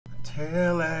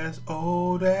Tale as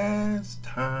old as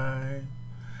time,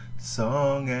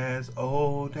 song as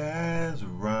old as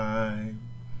rhyme,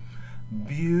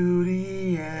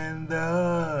 Beauty and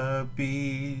the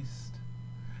Beast.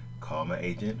 Call my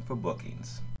agent for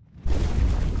bookings.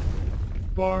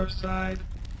 Barside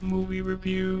movie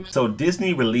reviews. So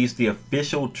Disney released the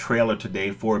official trailer today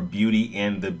for Beauty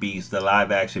and the Beast, the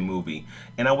live action movie.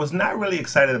 And I was not really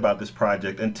excited about this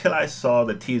project until I saw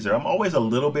the teaser. I'm always a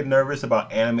little bit nervous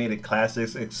about animated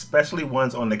classics, especially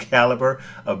ones on the caliber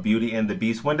of Beauty and the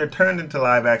Beast, when they're turned into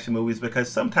live action movies, because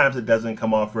sometimes it doesn't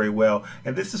come off very well.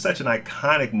 And this is such an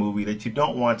iconic movie that you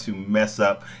don't want to mess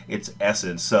up its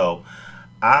essence. So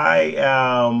I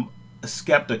am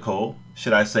skeptical,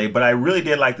 should I say, but I really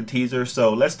did like the teaser.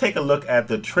 So let's take a look at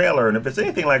the trailer, and if it's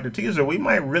anything like the teaser, we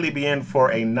might really be in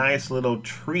for a nice little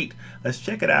treat. Let's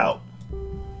check it out.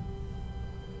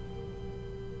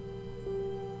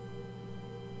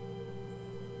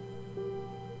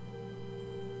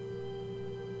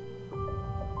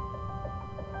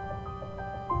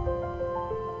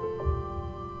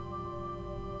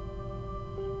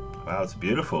 Wow, it's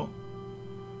beautiful.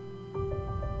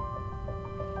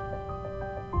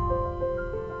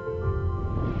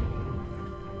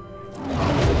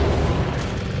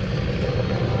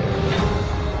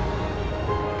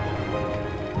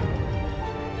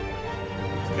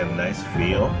 Got a nice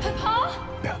feel.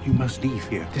 Papa? Belle, you must leave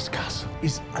here. This castle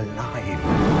is alive.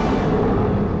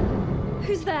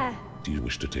 Who's there? Do you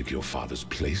wish to take your father's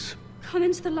place? Come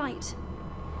into the light.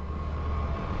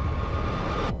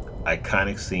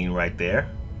 Iconic scene right there.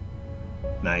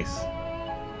 Nice.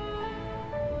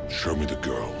 Show me the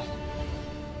girl.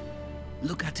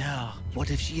 Look at her. What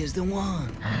if she is the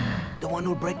one? The one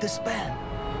who'll break the spell?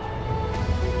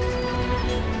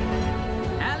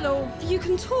 Hello. You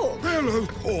can talk. Well, of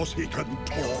course he can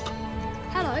talk.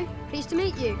 Hello. Pleased to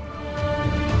meet you.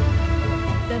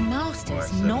 The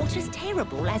master's not as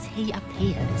terrible as he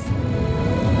appears.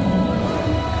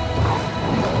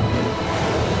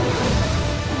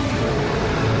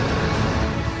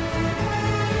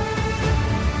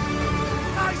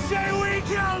 I say we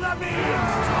kill the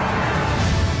beast!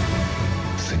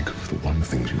 Think of the one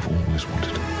thing you've always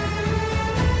wanted.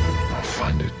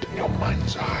 Find it in your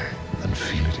mind's eye and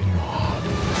feel it in your heart.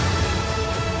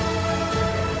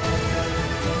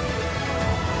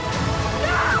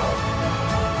 No!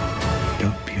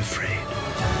 Don't be afraid.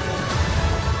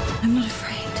 I'm not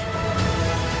afraid.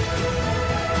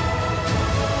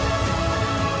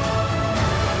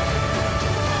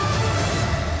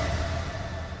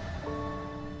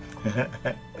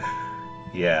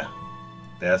 Yeah,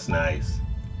 that's nice.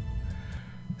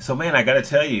 So man, I gotta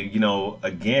tell you,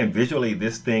 again, visually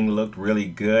this thing looked really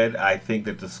good. I think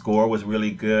that the score was really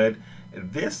good.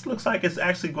 This looks like it's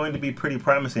actually going to be pretty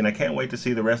promising. I can't wait to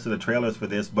see the rest of the trailers for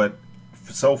this, but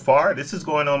so far this is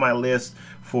going on my list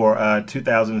for a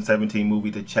 2017 movie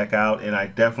to check out, and I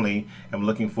definitely am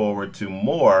looking forward to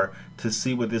more to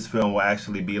see what this film will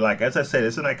actually be like. As I said,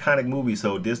 it's an iconic movie,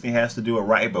 so Disney has to do it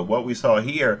right, but what we saw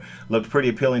here looked pretty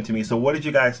appealing to me. So what did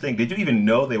you guys think? Did you even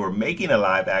know they were making a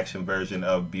live action version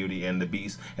of Beauty and the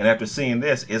Beast? And after seeing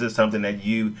this, is it something that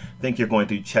you think you're going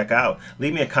to check out?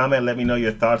 Leave me a comment, let me know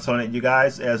your thoughts on it. You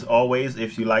guys, as always,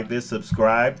 if you like this,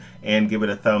 subscribe and give it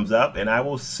a thumbs up, and I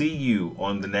will see you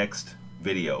on the next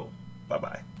video.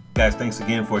 Bye-bye. Guys, thanks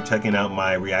again for checking out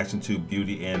my reaction to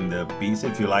Beauty and the Beast.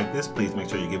 If you like this, please make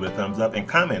sure you give it a thumbs up and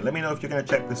comment. Let me know if you're going to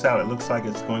check this out. It looks like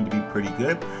it's going to be pretty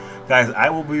good. Guys, I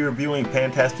will be reviewing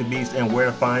Fantastic Beasts and Where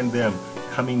to Find Them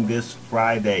coming this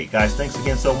Friday. Guys, thanks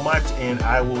again so much, and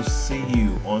I will see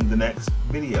you on the next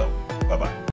video. Bye-bye.